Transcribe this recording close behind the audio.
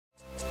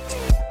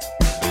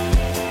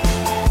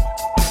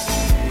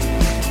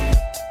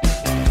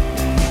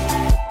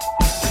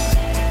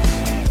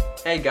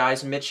Hey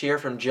guys, Mitch here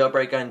from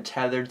Jailbreak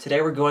Untethered.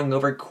 Today we're going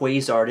over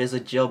Quasar. It is a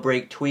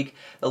jailbreak tweak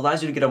that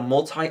allows you to get a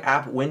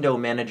multi-app window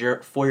manager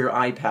for your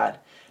iPad.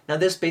 Now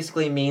this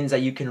basically means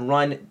that you can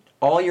run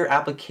all your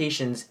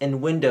applications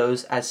in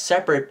Windows as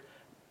separate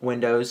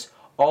windows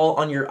all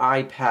on your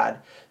iPad.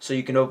 So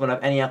you can open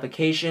up any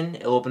application,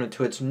 it'll open it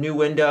to its new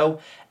window,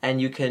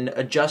 and you can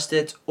adjust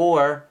it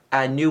or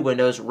add new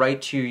windows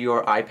right to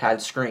your iPad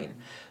screen.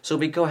 So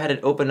if we go ahead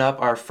and open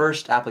up our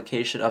first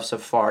application of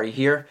Safari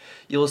here,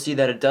 you'll see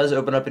that it does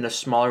open up in a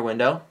smaller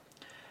window.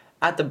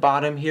 At the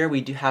bottom here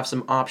we do have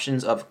some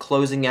options of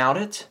closing out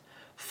it,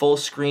 full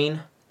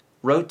screen,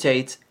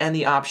 rotate, and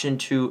the option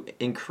to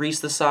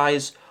increase the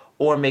size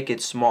or make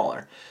it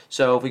smaller.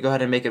 So if we go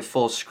ahead and make it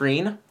full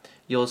screen,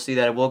 you'll see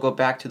that it will go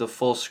back to the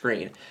full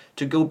screen.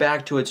 To go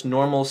back to its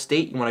normal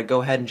state, you want to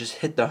go ahead and just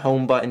hit the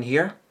home button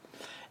here,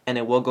 and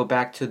it will go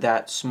back to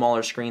that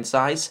smaller screen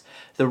size.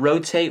 The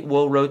rotate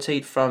will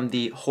rotate from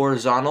the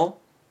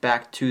horizontal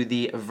back to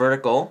the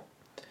vertical.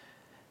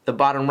 The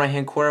bottom right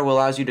hand corner will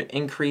allow you to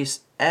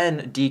increase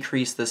and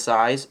decrease the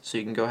size, so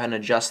you can go ahead and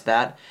adjust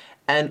that.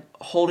 And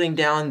holding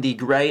down the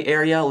gray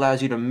area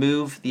allows you to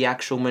move the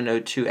actual window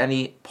to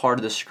any part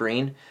of the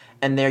screen,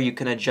 and there you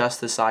can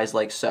adjust the size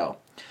like so.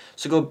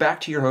 So go back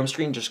to your home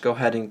screen, just go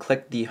ahead and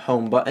click the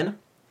home button,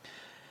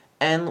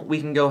 and we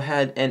can go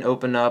ahead and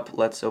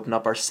let's open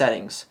up our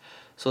settings.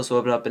 So let's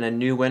open up in a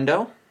new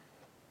window.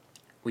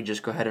 We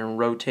just go ahead and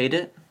rotate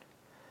it.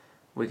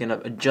 We can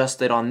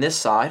adjust it on this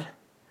side.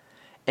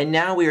 And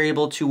now we are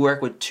able to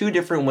work with two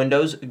different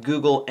windows,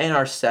 Google and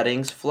our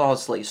settings,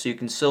 flawlessly. So you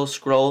can still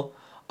scroll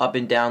up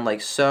and down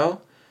like so.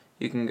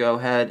 You can go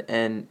ahead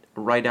and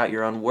write out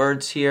your own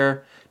words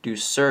here, do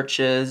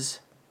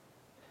searches.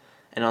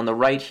 And on the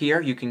right here,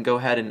 you can go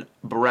ahead and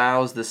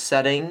browse the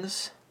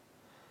settings,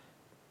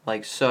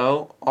 like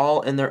so,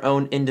 all in their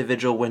own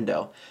individual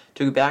window.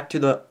 To go back to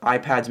the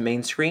iPad's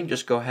main screen,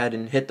 just go ahead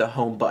and hit the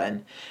home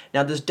button.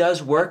 Now this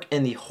does work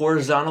in the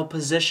horizontal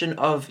position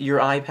of your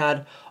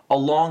iPad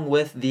along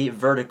with the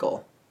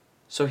vertical.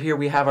 So here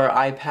we have our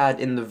iPad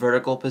in the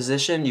vertical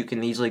position. You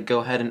can easily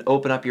go ahead and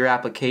open up your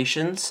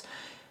applications,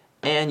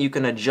 and you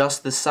can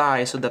adjust the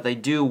size so that they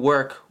do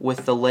work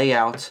with the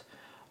layout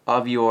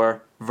of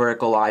your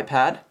vertical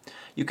iPad.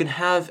 You can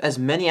have as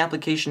many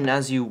applications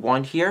as you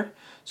want here.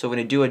 So when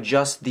you do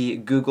adjust the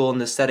Google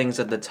and the settings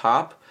at the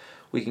top,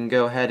 we can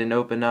go ahead and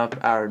open up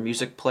our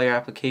music player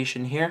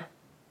application here.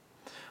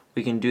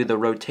 We can do the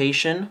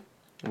rotation.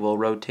 We'll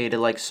rotate it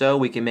like so.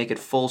 We can make it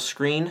full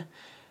screen.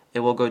 It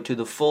will go to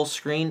the full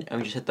screen, and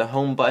we just hit the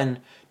home button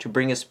to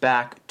bring us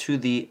back to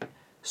the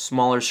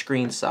smaller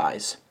screen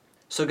size.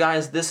 So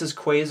guys, this is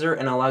Quasar,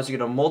 and allows you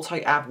to get a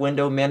multi-app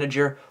window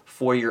manager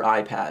for your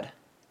iPad.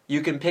 You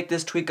can pick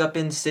this tweak up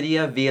in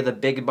Cydia via the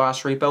Big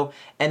Boss repo,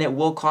 and it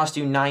will cost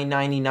you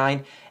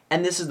 $9.99.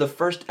 And this is the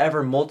first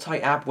ever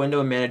multi-app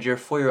window manager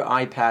for your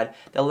iPad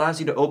that allows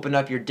you to open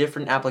up your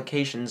different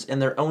applications in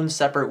their own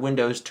separate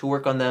windows to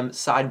work on them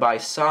side by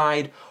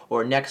side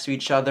or next to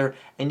each other,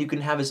 and you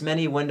can have as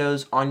many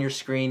windows on your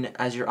screen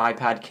as your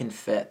iPad can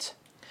fit.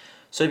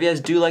 So if you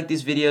guys do like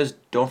these videos,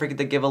 don't forget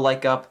to give a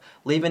like up,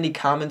 leave any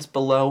comments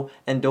below,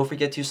 and don't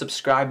forget to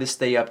subscribe to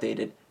stay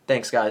updated.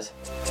 Thanks guys.